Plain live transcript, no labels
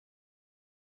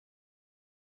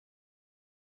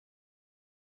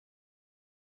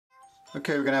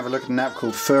Okay, we're going to have a look at an app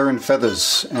called Fur and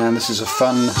Feathers, and this is a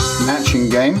fun matching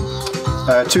game.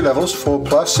 2 levels,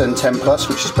 4+ and 10+,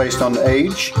 which is based on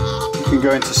age. You can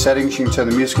go into settings, you can turn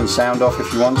the music and sound off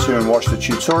if you want to and watch the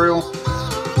tutorial.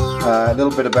 A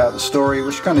little bit about the story,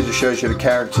 which kind of just shows you the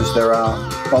characters there are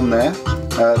on there.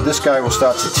 This guy will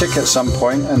start to tick at some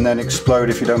point and then explode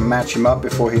if you don't match him up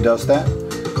before he does that.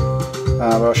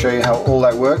 But I'll show you how all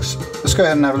that works. Let's go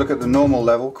ahead and have a look at the normal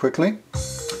level quickly.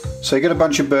 So you get a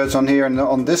bunch of birds on here, and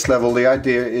on this level the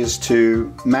idea is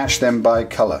to match them by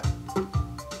color.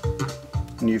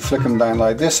 And you flick them down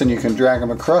like this and you can drag them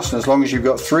across, and as long as you've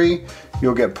got 3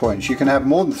 you'll get points. You can have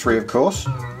more than 3 of course.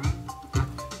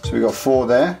 So we've got 4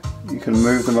 there. You can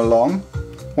move them along.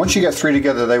 Once you get 3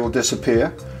 together they will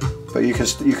disappear, but you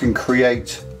can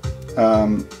create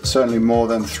certainly more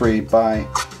than 3 by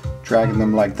dragging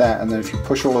them like that, and then if you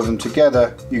push all of them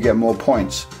together you get more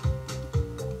points.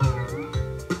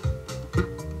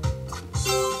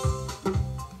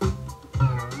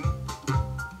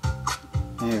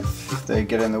 If they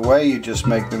get in the way you just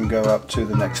make them go up to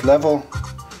the next level,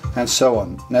 and so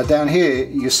on. Now down here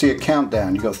you see a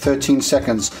countdown. You've got 13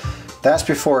 seconds. That's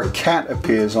before a cat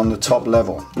appears on the top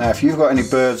level. Now if you've got any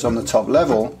birds on the top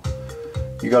level,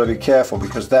 you've got to be careful,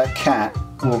 because that cat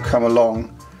will come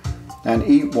along and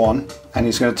eat one, and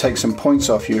he's going to take some points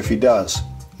off you if he does.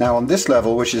 Now on this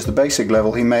level, which is the basic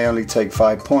level, he may only take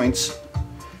 5 points.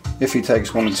 If he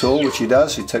takes one at all, which he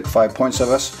does, he took 5 points of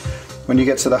us. When you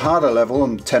get to the harder level,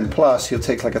 on 10+, he'll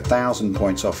take like 1,000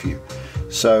 points off you.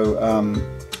 So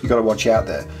you've got to watch out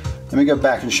there. Let me go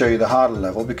back and show you the harder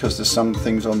level, because there's some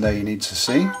things on there you need to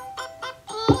see.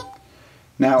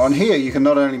 Now on here you can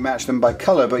not only match them by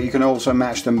color, but you can also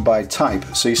match them by type.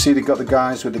 So you see they've got the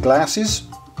guys with the glasses.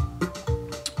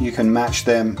 You can match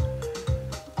them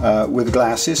with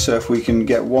glasses. So if we can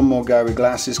get one more guy with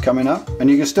glasses coming up, and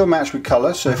you can still match with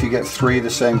color. So if you get 3 the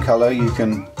same color, you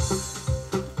can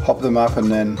hop them up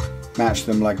and then match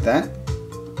them like that.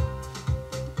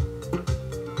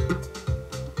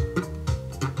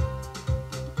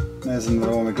 There's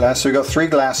another one with glasses. So we've got 3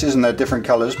 glasses and they're different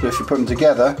colors, but if you put them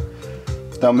together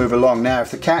they'll move along. Now if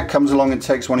the cat comes along and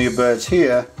takes one of your birds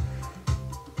here,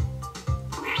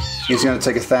 he's going to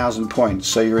take 1,000 points,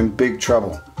 so you're in big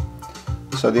trouble.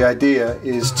 So the idea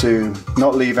is to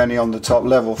not leave any on the top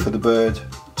level for the bird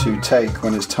to take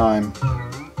when it's time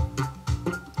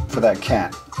for that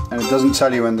cat. And it doesn't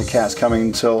tell you when the cat's coming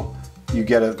until you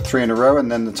get a 3 in a row,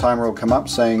 and then the timer will come up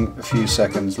saying a few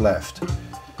seconds left.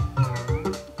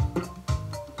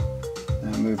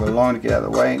 Move along to get out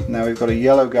of the way. Now we've got a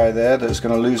yellow guy there that's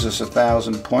going to lose us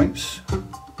 1,000 points.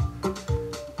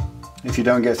 If you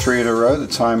don't get 3 in a row, the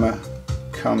timer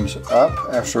comes up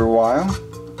after a while.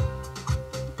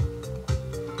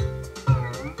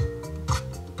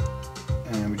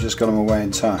 And we just got them away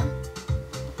in time.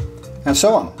 And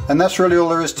so on. And that's really all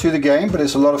there is to the game, but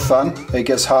it's a lot of fun. It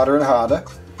gets harder and harder.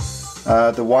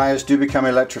 The wires do become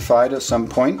electrified at some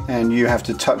point, and you have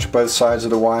to touch both sides of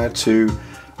the wire to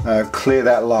clear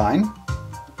that line.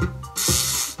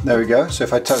 There we go. So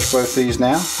if I touch both these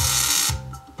now,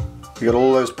 we got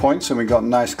all those points and we got a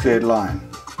nice cleared line.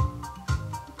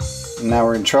 And now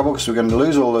we're in trouble, because we're going to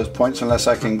lose all those points unless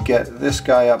I can get this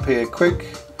guy up here quick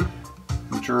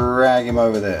and drag him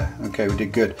over there. Okay, we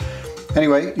did good.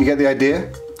 Anyway, you get the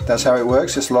idea. That's how it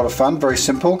works. It's a lot of fun, very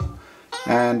simple,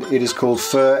 and it is called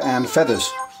Fur and Feathers.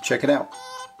 Check it out.